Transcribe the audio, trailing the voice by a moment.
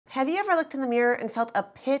Have you ever looked in the mirror and felt a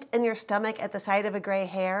pit in your stomach at the sight of a gray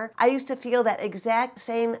hair? I used to feel that exact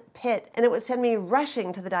same pit, and it would send me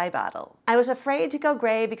rushing to the dye bottle. I was afraid to go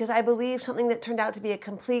gray because I believed something that turned out to be a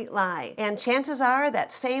complete lie. And chances are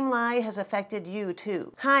that same lie has affected you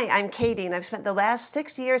too. Hi, I'm Katie, and I've spent the last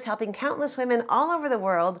 6 years helping countless women all over the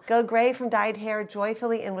world go gray from dyed hair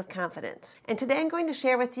joyfully and with confidence. And today I'm going to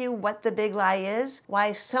share with you what the big lie is,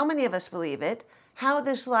 why so many of us believe it, how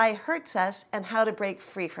this lie hurts us, and how to break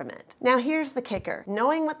free from it. Now here's the kicker.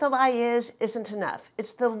 Knowing what the lie is isn't enough.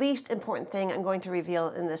 It's the least important thing I'm going to reveal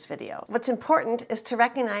in this video. What's important is to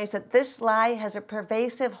recognize that this lie has a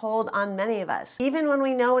pervasive hold on many of us, even when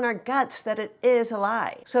we know in our guts that it is a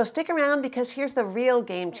lie. So stick around, because here's the real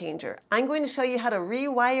game changer. I'm going to show you how to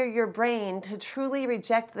rewire your brain to truly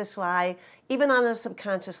reject this lie, even on a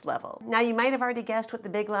subconscious level. Now you might have already guessed what the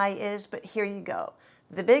big lie is, but here you go.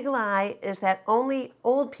 The big lie is that only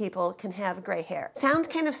old people can have gray hair. It sounds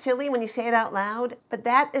kind of silly when you say it out loud, but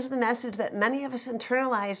that is the message that many of us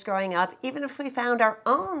internalized growing up, even if we found our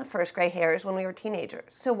own first gray hairs when we were teenagers.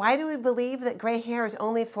 So why do we believe that gray hair is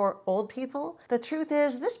only for old people? The truth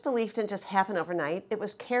is, this belief didn't just happen overnight. It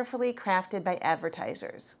was carefully crafted by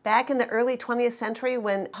advertisers. Back in the early 20th century,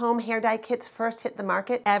 when home hair dye kits first hit the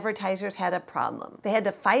market, advertisers had a problem. They had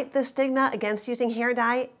to fight the stigma against using hair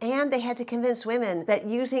dye, and they had to convince women that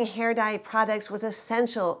using hair dye products was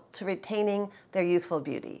essential to retaining their youthful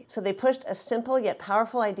beauty. So they pushed a simple yet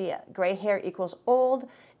powerful idea: gray hair equals old,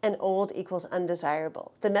 and old equals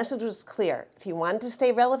undesirable. The message was clear. If you wanted to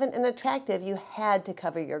stay relevant and attractive, you had to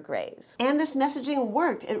cover your grays. And this messaging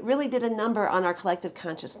worked. It really did a number on our collective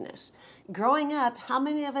consciousness. Growing up, how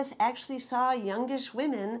many of us actually saw youngish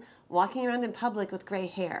women walking around in public with gray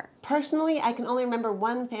hair? Personally, I can only remember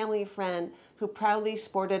one family friend who proudly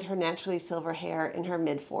sported her naturally silver hair in her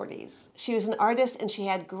mid-40s. She was an artist and she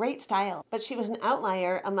had great style, but she was an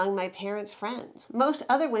outlier among my parents' friends. Most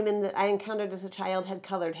other women that I encountered as a child had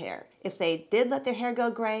colored hair. If they did let their hair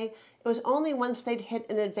go gray, it was only once they'd hit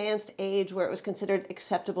an advanced age where it was considered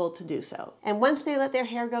acceptable to do so. And once they let their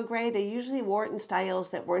hair go gray, they usually wore it in styles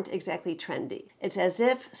that weren't exactly trendy. It's as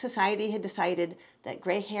if society had decided that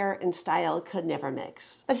gray hair and style could never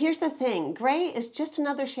mix. But here's the thing, gray is just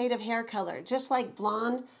another shade of hair color, just like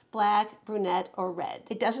blonde, black, brunette, or red.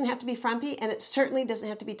 It doesn't have to be frumpy, and it certainly doesn't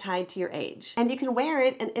have to be tied to your age. And you can wear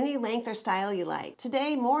it in any length or style you like.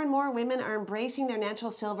 Today, more and more women are embracing their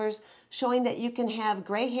natural silvers, showing that you can have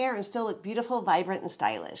gray hair and still look beautiful, vibrant, and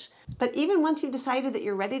stylish. But even once you've decided that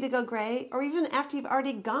you're ready to go gray, or even after you've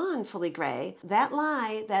already gone fully gray, that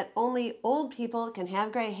lie that only old people can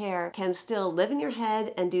have gray hair can still live in your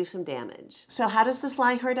head and do some damage. So how does this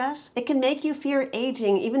lie hurt us? It can make you fear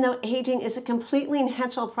aging, even though aging is a completely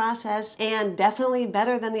natural process and definitely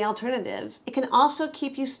better than the alternative. It can also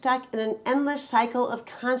keep you stuck in an endless cycle of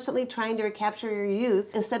constantly trying to recapture your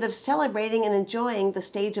youth instead of celebrating and enjoying the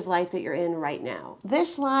stage of life that you're in right now.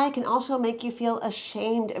 This lie can also make you feel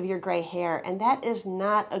ashamed of your gray hair, and that is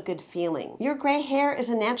not a good feeling. Your gray hair is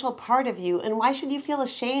a natural part of you, and why should you feel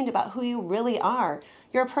ashamed about who you really are?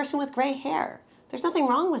 You're a person with gray hair. There's nothing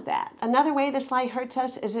wrong with that. Another way this lie hurts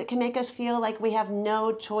us is it can make us feel like we have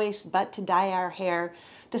no choice but to dye our hair,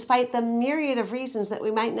 despite the myriad of reasons that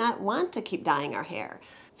we might not want to keep dyeing our hair.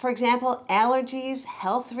 For example, allergies,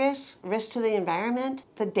 health risks, risks to the environment,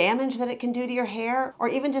 the damage that it can do to your hair, or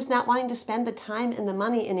even just not wanting to spend the time and the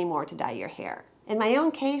money anymore to dye your hair. In my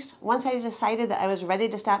own case, once I decided that I was ready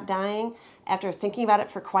to stop dyeing, after thinking about it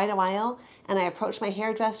for quite a while, and I approached my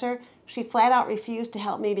hairdresser, she flat out refused to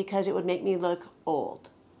help me because it would make me look old.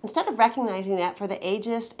 Instead of recognizing that for the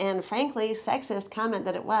ageist and frankly sexist comment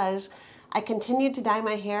that it was, I continued to dye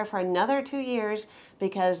my hair for another 2 years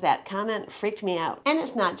because that comment freaked me out. And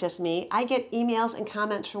it's not just me. I get emails and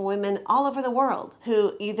comments from women all over the world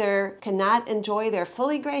who either cannot enjoy their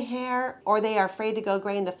fully gray hair or they are afraid to go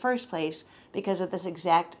gray in the first place because of this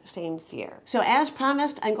exact same fear. So as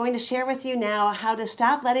promised, I'm going to share with you now how to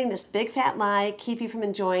stop letting this big fat lie keep you from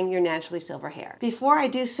enjoying your naturally silver hair. Before I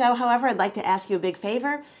do so, however, I'd like to ask you a big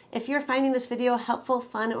favor. If you're finding this video helpful,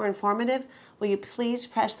 fun, or informative, will you please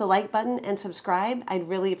press the like button and subscribe? I'd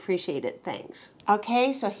really appreciate it. Thanks.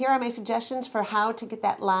 Okay, so here are my suggestions for how to get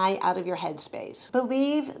that lie out of your headspace.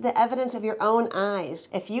 Believe the evidence of your own eyes.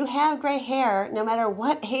 If you have gray hair, no matter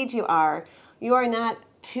what age you are not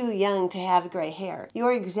too young to have gray hair.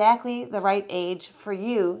 You're exactly the right age for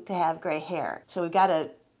you to have gray hair. So we've got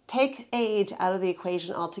to Take age out of the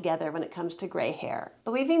equation altogether when it comes to gray hair.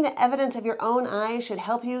 Believing the evidence of your own eyes should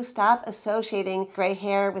help you stop associating gray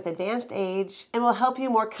hair with advanced age and will help you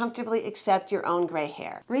more comfortably accept your own gray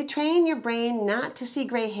hair. Retrain your brain not to see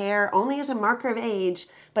gray hair only as a marker of age,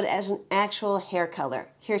 but as an actual hair color.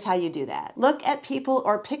 Here's how you do that. Look at people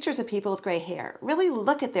or pictures of people with gray hair. Really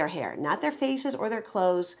look at their hair, not their faces or their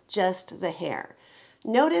clothes, just the hair.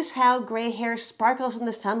 Notice how gray hair sparkles in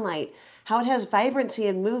the sunlight, how it has vibrancy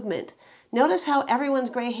and movement. Notice how everyone's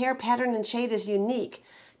gray hair pattern and shade is unique.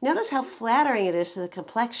 Notice how flattering it is to the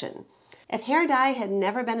complexion. If hair dye had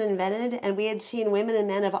never been invented and we had seen women and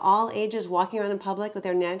men of all ages walking around in public with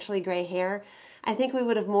their naturally gray hair, I think we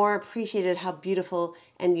would have more appreciated how beautiful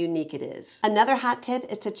and unique it is. Another hot tip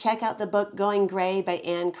is to check out the book Going Gray by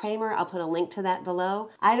Kreamer. I'll put a link to that below.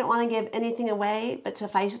 I don't want to give anything away, but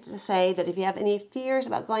suffice it to say that if you have any fears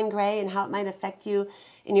about going gray and how it might affect you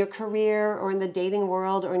in your career or in the dating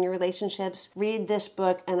world or in your relationships, read this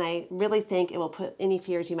book, and I really think it will put any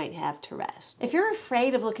fears you might have to rest. If you're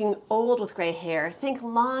afraid of looking old with gray hair, think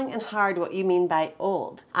long and hard what you mean by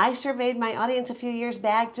old. I surveyed my audience a few years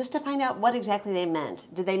back just to find out what exactly they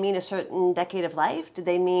meant. Did they mean a certain decade of life? Did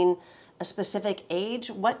they mean a specific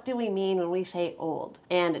age? What do we mean when we say old?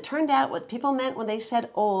 And it turned out what people meant when they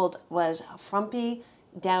said old was frumpy,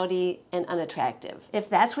 dowdy, and unattractive. If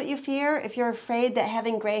that's what you fear, if you're afraid that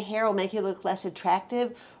having gray hair will make you look less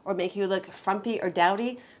attractive or make you look frumpy or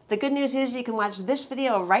dowdy, the good news is you can watch this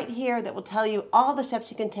video right here that will tell you all the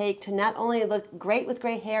steps you can take to not only look great with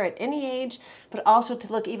gray hair at any age, but also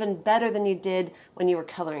to look even better than you did when you were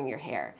coloring your hair.